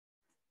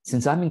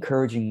Since I'm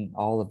encouraging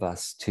all of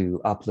us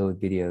to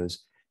upload videos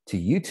to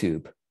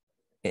YouTube,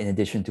 in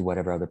addition to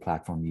whatever other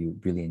platform you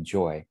really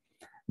enjoy,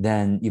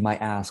 then you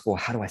might ask, well,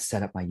 how do I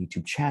set up my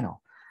YouTube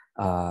channel?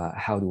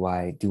 How do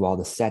I do all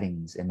the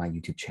settings in my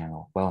YouTube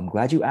channel? Well, I'm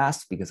glad you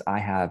asked because I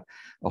have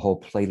a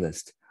whole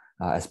playlist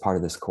as part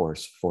of this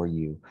course for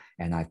you.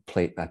 And I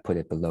put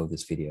it below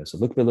this video. So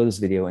look below this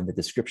video in the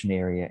description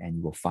area and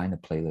you will find a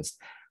playlist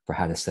for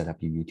how to set up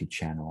your YouTube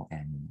channel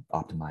and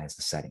optimize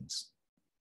the settings.